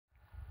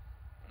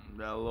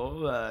Hello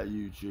there,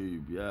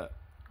 YouTube. Yeah,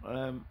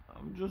 I'm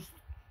just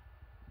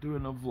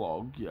doing a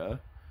vlog. Yeah,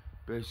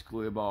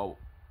 basically about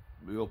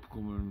the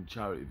upcoming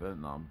charity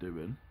event that I'm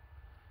doing.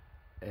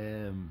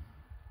 Um,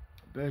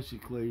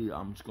 Basically,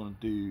 I'm just gonna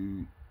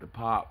do the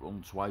park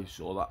run twice,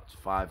 so that's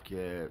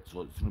 5k.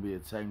 So it's gonna be a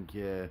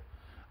 10k.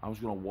 I'm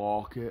just gonna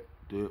walk it.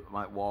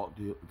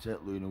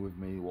 Take Luna with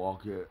me.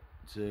 Walk it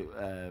to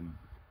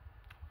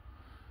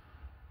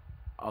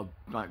I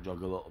might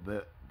jog a little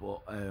bit,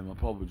 but I'll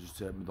probably just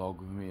take my dog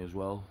with me as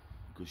well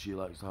because she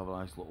likes to have a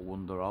nice little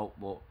wander out.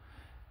 But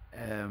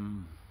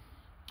um,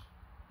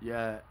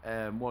 yeah,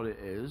 what it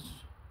is,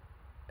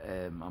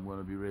 I'm going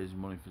to be raising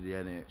money for the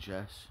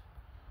NHS.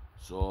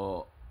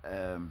 So,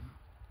 if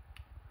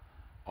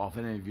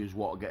any of you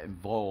want to get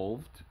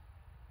involved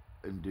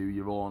and do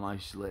your own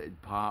isolated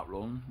park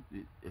run,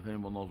 if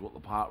anyone knows what the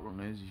park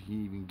run is, you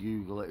can even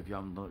Google it if you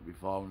haven't done it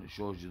before, and it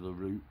shows you the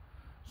route.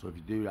 So if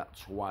you do that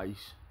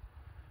twice,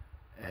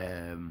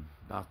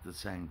 that's the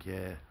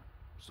 10k.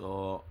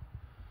 So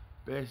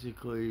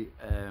basically,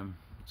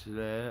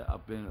 today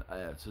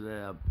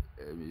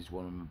is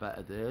one of my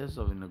better days.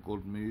 I'm in a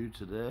good mood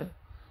today.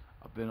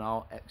 I've been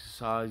out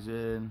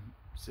exercising,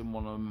 seen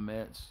one of my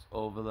mates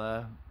over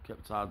there,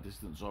 kept our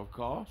distance of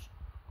course,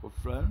 good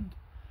friend.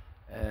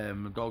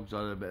 My dog's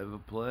had a bit of a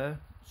play,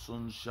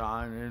 sun's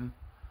shining,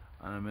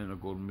 and I'm in a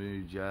good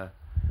mood, yeah.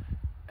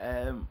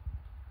 But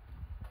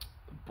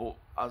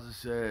as I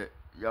say,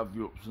 you have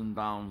your ups and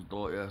downs,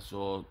 don't you?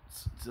 So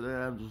today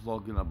I'm just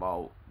thinking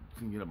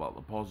about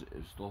the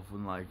positive stuff,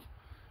 and like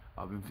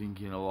I've been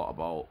thinking a lot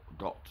about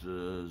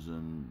doctors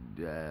and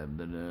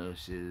the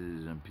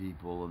nurses and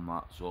people and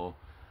that. So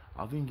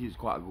I think it's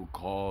quite a good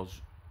cause,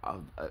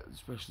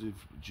 especially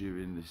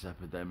during this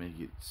epidemic.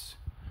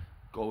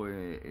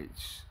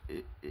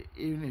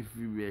 Even if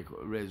you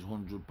raise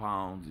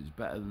 £100, it's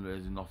better than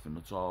raising nothing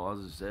at all.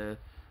 As I say,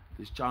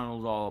 this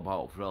channel's all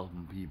about for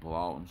helping people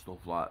out and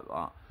stuff like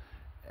that.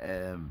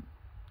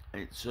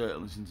 It's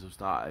certainly, since I've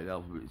started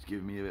helping, it's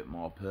given me a bit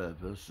more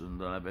purpose,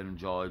 and I've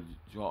enjoyed, do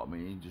you know what I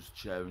mean, just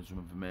sharing some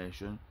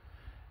information.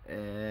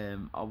 I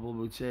will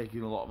be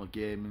taking a lot of my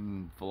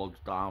gaming vlogs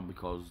down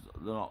because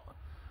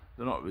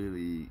they're not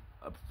really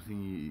a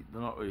thingy.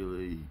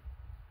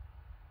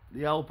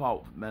 They help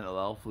out mental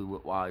health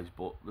wise,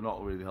 but they're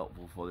not really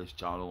helpful for this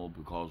channel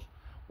because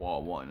what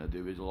I'm wanting to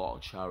do is a lot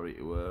of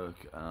charity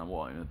work, and I'm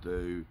wanting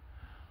to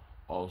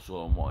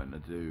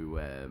do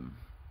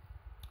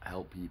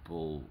help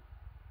people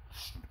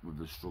with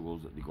the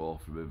struggles that they go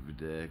through every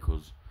day,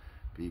 because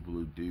people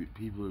who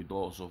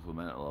don't suffer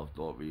mental health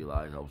don't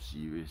realise how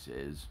serious it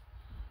is,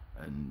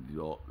 and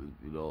you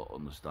don't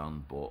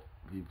understand. But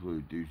people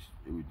who do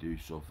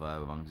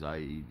suffer with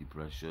anxiety,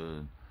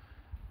 depression,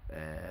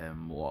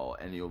 or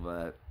any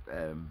other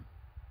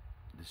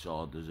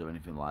disorders or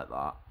anything like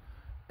that,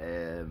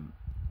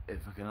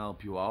 if I can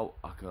help you out,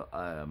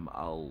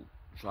 I'll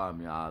try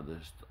my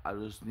hardest. I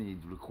just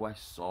need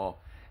requests or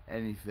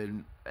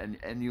anything, and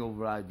any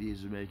other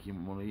ideas of making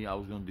money. I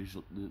was going to do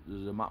something.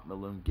 There's a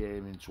Macmillan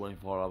gaming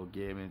 24-hour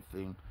gaming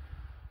thing.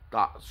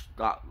 That's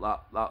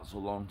a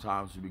long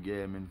time to be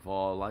gaming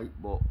for, like.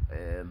 But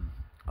I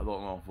don't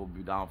know if I'll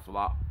be down for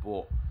that.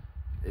 But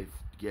if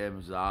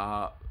games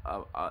are,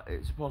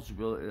 it's a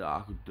possibility that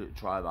I could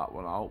try that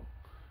one out.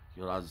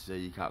 Because as I say,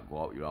 you can't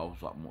go out your house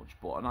that much.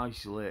 But an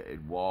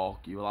isolated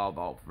walk, you're allowed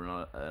out for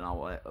an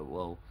hour.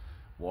 Well,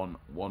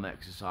 one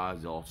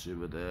exercise or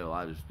two a day. Well,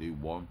 I just do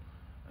one,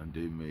 and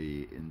do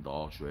me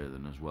indoor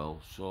training as well.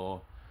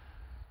 So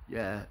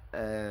yeah,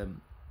 I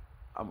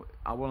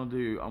want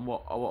to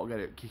get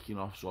it kicking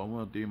off. So I'm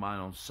going to do mine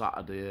on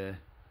Saturday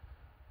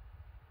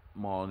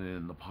morning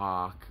in the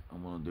park.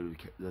 I'm going to do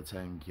the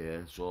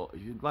 10k. So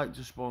if you'd like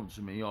to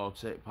sponsor me or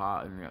take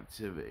part in the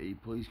activity,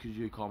 please could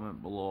you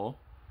comment below,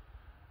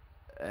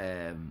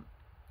 and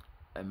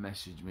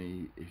message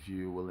me if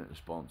you're willing to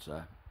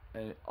sponsor.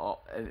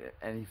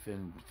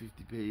 Anything,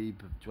 50p,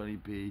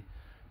 20p,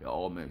 it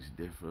all makes a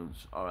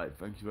difference. Alright,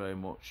 thank you very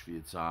much for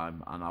your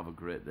time, and have a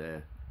great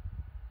day.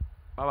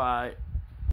 Bye bye.